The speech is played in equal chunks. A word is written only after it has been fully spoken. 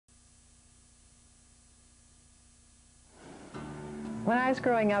When I was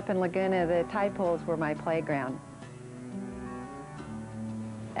growing up in Laguna, the tide pools were my playground.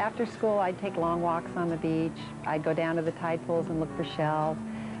 After school, I'd take long walks on the beach. I'd go down to the tide pools and look for shells.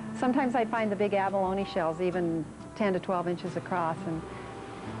 Sometimes I'd find the big abalone shells, even 10 to 12 inches across. And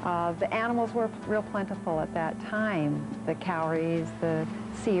the animals were real plentiful at that time. The cowries, the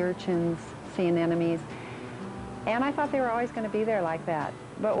sea urchins, sea anemones. And I thought they were always going to be there like that.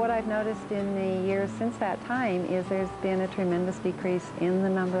 But what I've noticed in the years since that time is there's been a tremendous decrease in the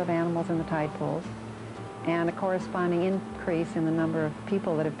number of animals in the tide pools and a corresponding increase in the number of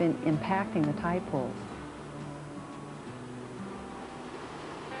people that have been impacting the tide pools.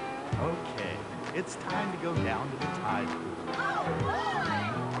 Okay, it's time to go down to the tide pool. Oh,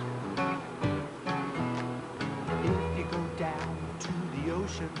 If you go down to the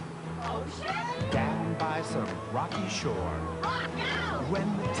ocean, down by some rocky shore, when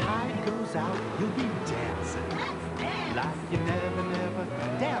the tide goes out, you'll be dancing like you never, never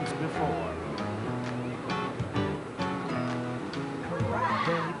danced before.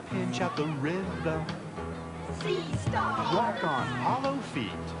 They pinch out the rhythm, Sea star, walk on hollow feet,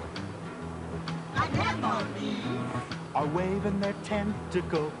 anemones, are waving their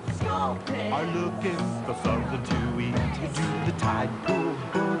tentacles, sculpin, are looking for something to eat. Do the tide pool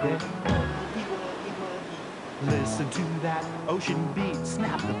boogie. Listen to that ocean beat,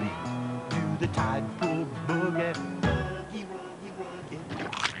 snap the beat. Do the tide pool boogie. Boogie, woogie,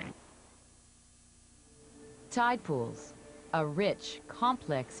 woogie. Tide pools, a rich,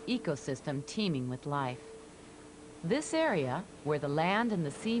 complex ecosystem teeming with life. This area, where the land and the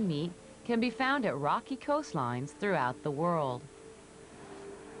sea meet, can be found at rocky coastlines throughout the world.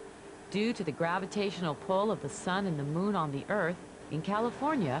 Due to the gravitational pull of the sun and the moon on the Earth, in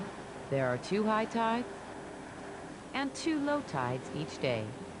California, there are 2 high tides and 2 low tides each day.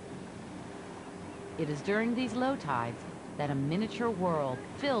 It is during these low tides that a miniature world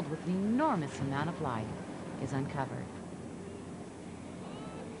filled with an enormous amount of life is uncovered.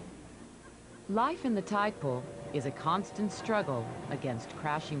 Life in the tide pool is a constant struggle against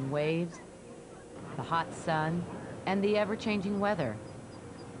crashing waves, the hot sun, and the ever-changing weather.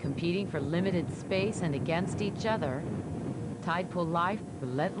 Competing for limited space and against each other, tide pool life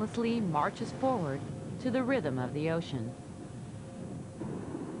relentlessly marches forward to the rhythm of the ocean.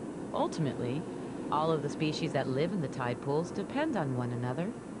 Ultimately, all of the species that live in the tide pools depend on one another,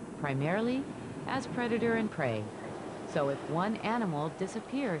 primarily as predator and prey. So if one animal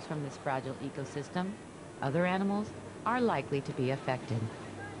disappears from this fragile ecosystem, other animals are likely to be affected.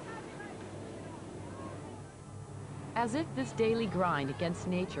 As if this daily grind against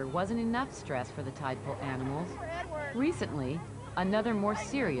nature wasn't enough stress for the tide pool animals, recently, another more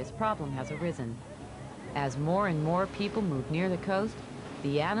serious problem has arisen. As more and more people move near the coast,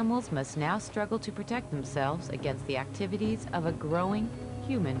 the animals must now struggle to protect themselves against the activities of a growing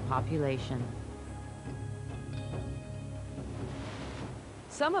human population.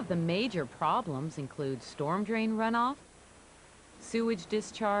 Some of the major problems include storm drain runoff, sewage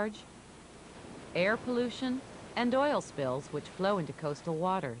discharge, air pollution, and oil spills which flow into coastal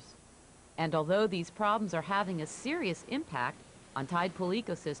waters. And although these problems are having a serious impact on tide pool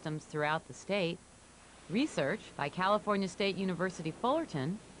ecosystems throughout the state, research by California State University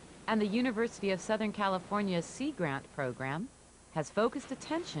Fullerton and the University of Southern California's Sea Grant program has focused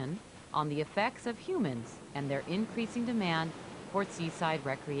attention on the effects of humans and their increasing demand for seaside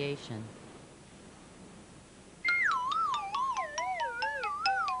recreation.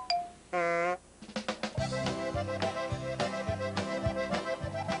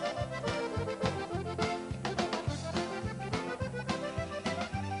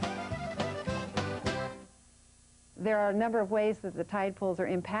 There are a number of ways that the tide pools are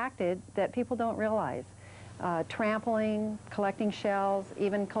impacted that people don't realize. Trampling, collecting shells,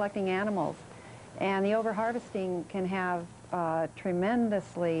 even collecting animals. And the overharvesting can have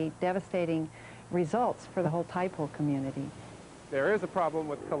tremendously devastating results for the whole tide pool community. There is a problem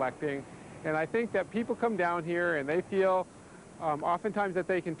with collecting, and I think that people come down here and they feel oftentimes that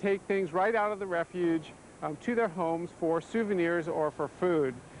they can take things right out of the refuge to their homes for souvenirs or for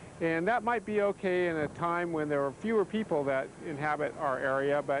food. And that might be okay in a time when there are fewer people that inhabit our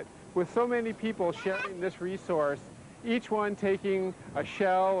area, but with so many people sharing this resource, each one taking a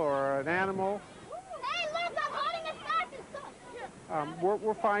shell or an animal, what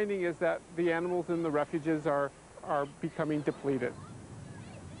we're finding is that the animals in the refuges are becoming depleted.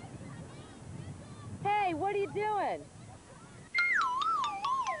 Hey, what are you doing?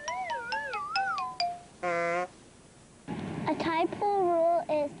 A tide pool rule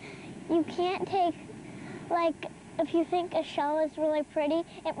is you can't take, like, if you think a shell is really pretty,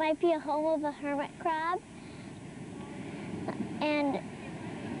 it might be a home of a hermit crab. and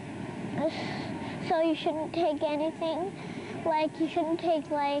so you shouldn't take anything. Like, you shouldn't take,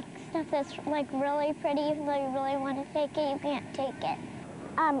 like, stuff that's, like, really pretty. Even though you really want to take it, you can't take it.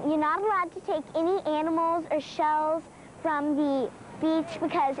 You're not allowed to take any animals or shells from the beach,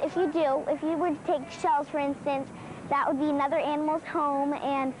 because if you do, if you were to take shells, for instance, that would be another animal's home,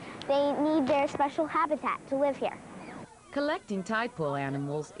 and they need their special habitat to live here. Collecting tide pool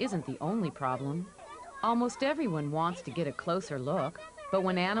animals isn't the only problem. Almost everyone wants to get a closer look, but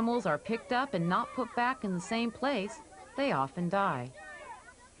when animals are picked up and not put back in the same place, they often die.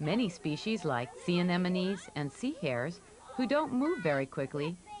 Many species like sea anemones and sea hares, who don't move very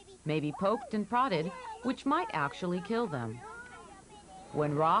quickly, may be poked and prodded, which might actually kill them.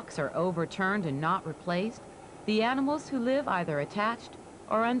 When rocks are overturned and not replaced, the animals who live either attached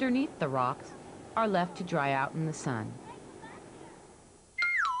or underneath the rocks are left to dry out in the sun.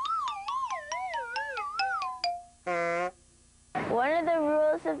 One of the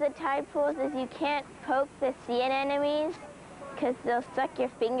rules of the tide pools is you can't poke the sea anemones because they'll suck your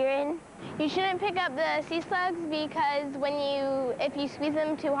finger in. You shouldn't pick up the sea slugs because if you squeeze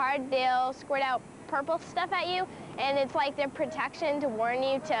them too hard, they'll squirt out purple stuff at you, and it's like their protection to warn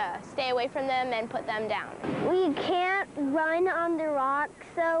you to stay away from them and put them down. We can't run on the rocks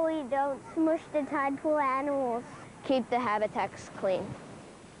so we don't smush the tide pool animals. Keep the habitats clean.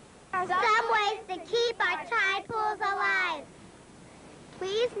 Some ways to keep our tide pools alive.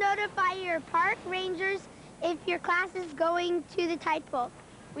 Please notify your park rangers if your class is going to the tide pool.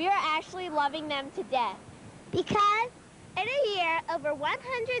 We are actually loving them to death. Because in a year, over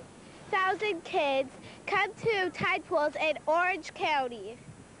 100,000 kids come to tide pools in Orange County.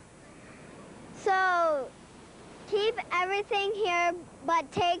 So keep everything here,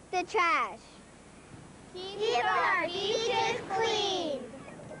 but take the trash. Keep our beaches clean.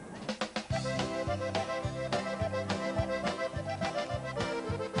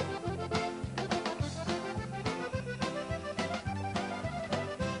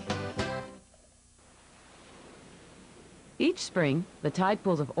 Each spring, the tide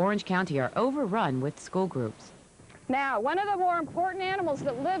pools of Orange County are overrun with school groups. Now, one of the more important animals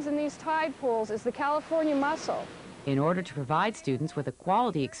that lives in these tide pools is the California mussel. In order to provide students with a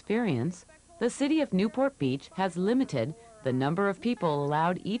quality experience, the city of Newport Beach has limited the number of people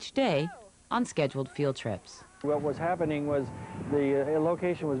allowed each day on scheduled field trips. What was happening was the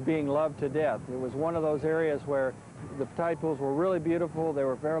location was being loved to death. It was one of those areas where the tide pools were really beautiful, they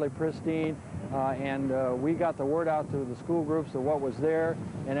were fairly pristine, and we got the word out to the school groups of what was there,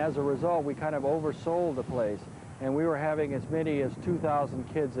 and as a result we kind of oversold the place, and we were having as many as 2,000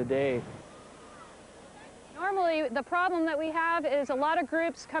 kids a day. Normally, the problem that we have is a lot of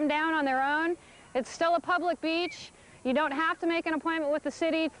groups come down on their own. It's still a public beach. You don't have to make an appointment with the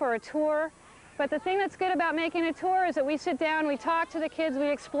city for a tour. But the thing that's good about making a tour is that we sit down, we talk to the kids, we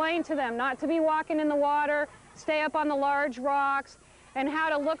explain to them not to be walking in the water, stay up on the large rocks, and how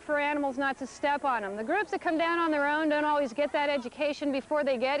to look for animals, not to step on them. The groups that come down on their own don't always get that education before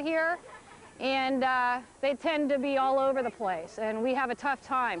they get here, and they tend to be all over the place, and we have a tough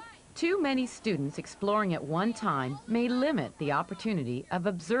time. Too many students exploring at one time may limit the opportunity of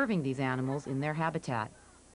observing these animals in their habitat.